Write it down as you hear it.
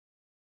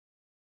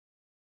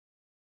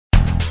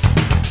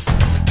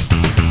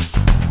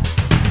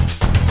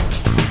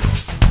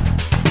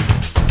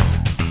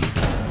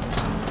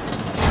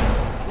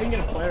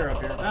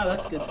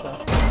good stuff.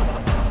 All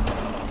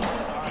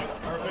right,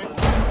 perfect.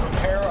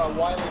 Prepare a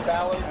Wiley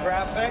Ballard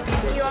graphic.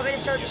 Do you want me to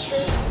start the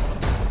stream?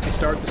 You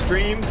start the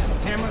stream.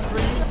 Camera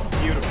 3.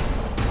 Beautiful.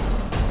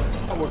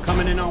 We're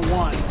coming in on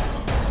 1.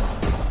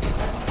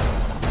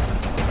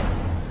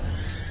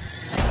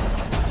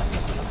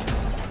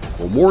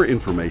 For more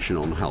information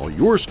on how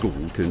your school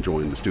can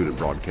join the student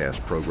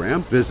broadcast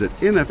program, visit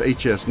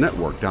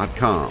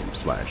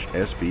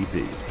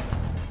nfhsnetwork.com/SBP.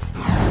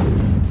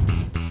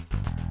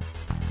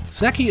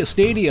 Secchia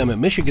Stadium at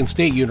Michigan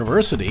State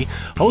University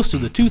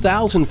hosted the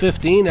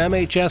 2015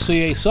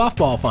 MHSAA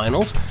Softball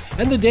Finals,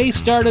 and the day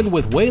started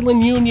with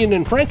Wayland Union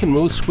and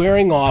Frankenmuth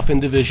squaring off in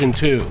Division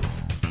II.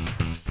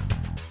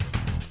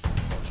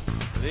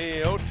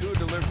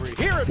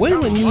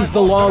 Wayland used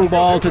the long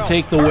ball to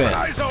take the win,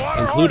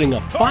 including a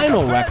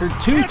final record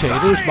 2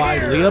 taters by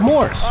Leah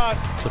Morse,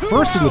 the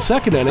first in the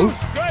second inning,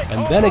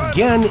 and then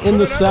again in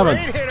the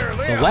 7th,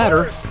 the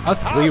latter a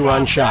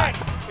 3-run shot.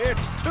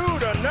 It's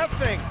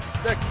 2-0.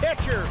 The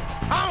catcher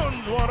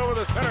pounds one over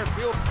the center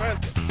field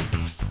fence.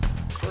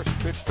 First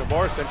pitch to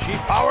Morse, and she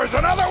powers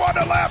another one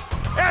to left,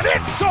 and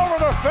it's over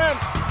the fence.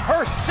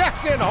 Her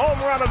second home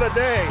run of the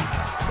day.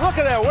 Look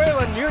at that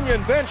Wayland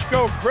Union bench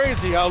go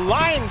crazy. A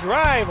line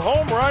drive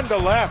home run to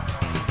left,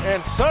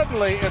 and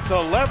suddenly it's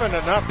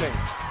 11-0.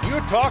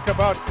 You talk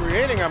about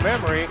creating a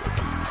memory.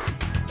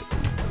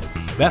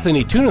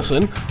 Bethany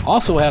Tunison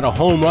also had a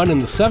home run in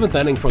the 7th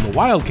inning for the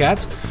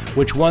Wildcats,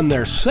 which won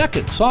their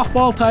second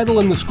softball title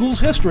in the school's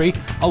history,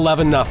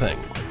 11-0.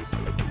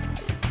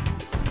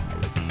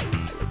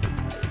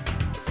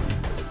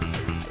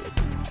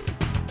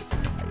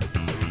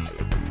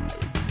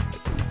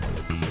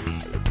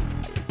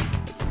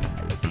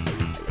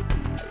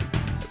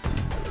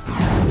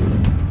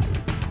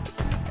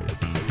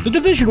 The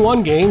Division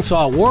I game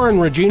saw Warren,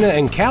 Regina,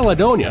 and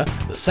Caledonia,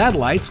 the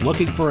Satellites,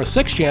 looking for a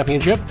 6th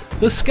championship,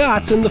 the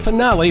Scots in the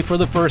finale for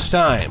the first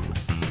time.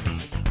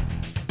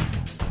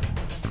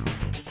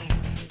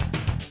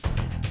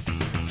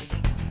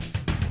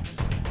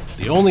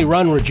 The only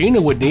run Regina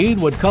would need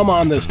would come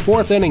on this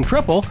 4th inning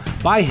triple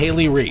by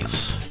Haley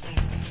Reese.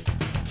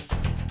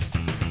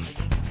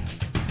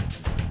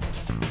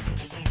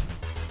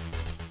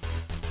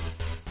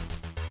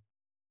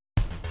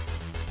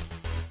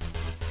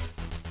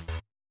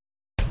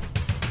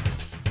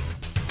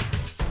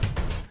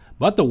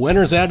 But the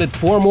winners added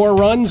 4 more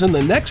runs in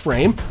the next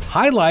frame,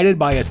 highlighted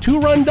by a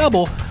 2-run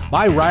double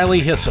by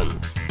Riley Hisson.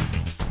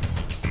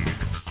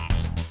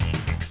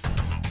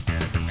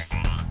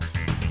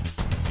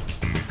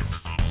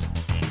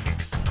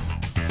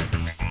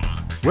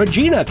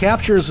 Regina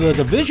captures the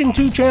Division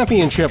II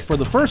championship for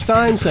the first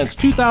time since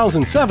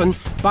 2007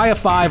 by a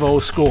 5-0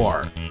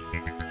 score.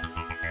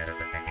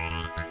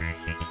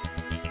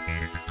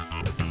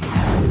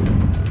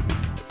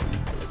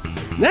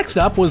 Next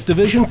up was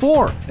Division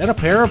IV and a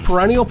pair of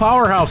perennial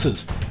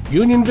powerhouses,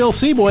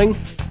 Unionville-Sebewaing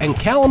and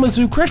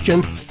Kalamazoo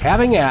Christian,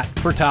 having at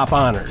for top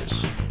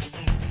honors.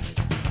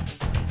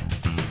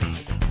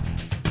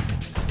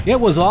 It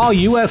was all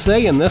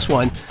USA in this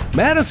one.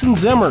 Madison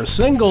Zimmer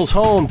singles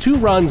home 2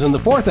 runs in the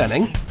 4th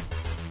inning.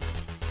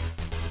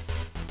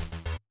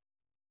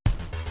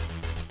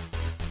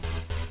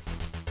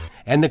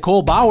 And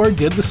Nicole Bauer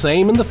did the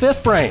same in the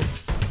 5th frame.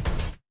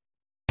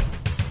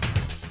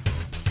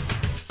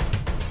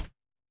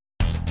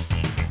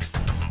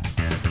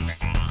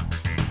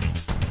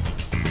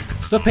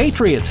 The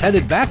Patriots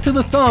headed back to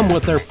the Thumb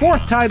with their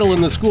 4th title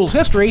in the school's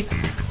history,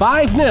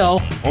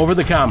 5-0 over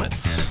the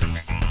Comets.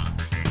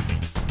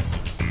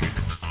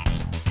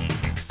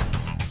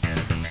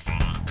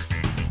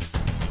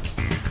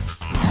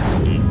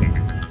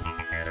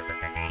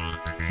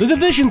 The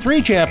Division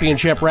III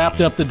championship wrapped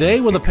up the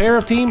day with a pair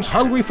of teams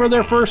hungry for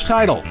their first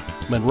title,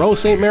 Monroe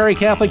St. Mary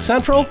Catholic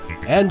Central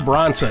and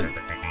Bronson.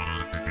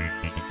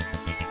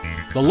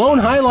 The lone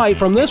highlight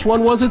from this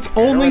one was its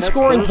only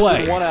scoring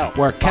play,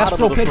 where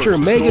Kestrel pitcher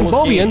Megan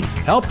Bobian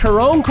helped her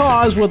own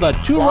cause with a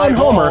 2-run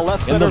homer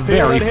in the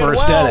very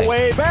first inning.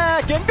 Way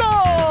back and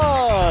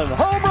gone!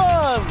 Home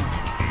run!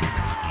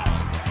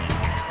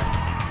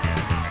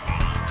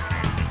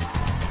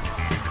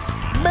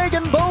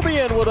 Megan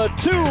Bobian with a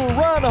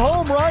 2-run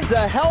home run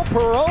to help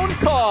her own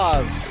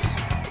cause.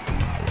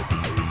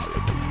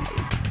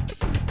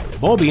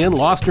 Bobian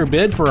lost her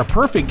bid for a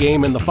perfect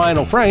game in the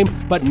final frame,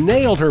 but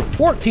nailed her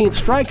 14th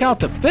strikeout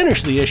to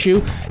finish the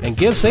issue and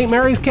give St.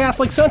 Mary's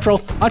Catholic Central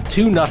a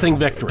 2-0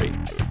 victory.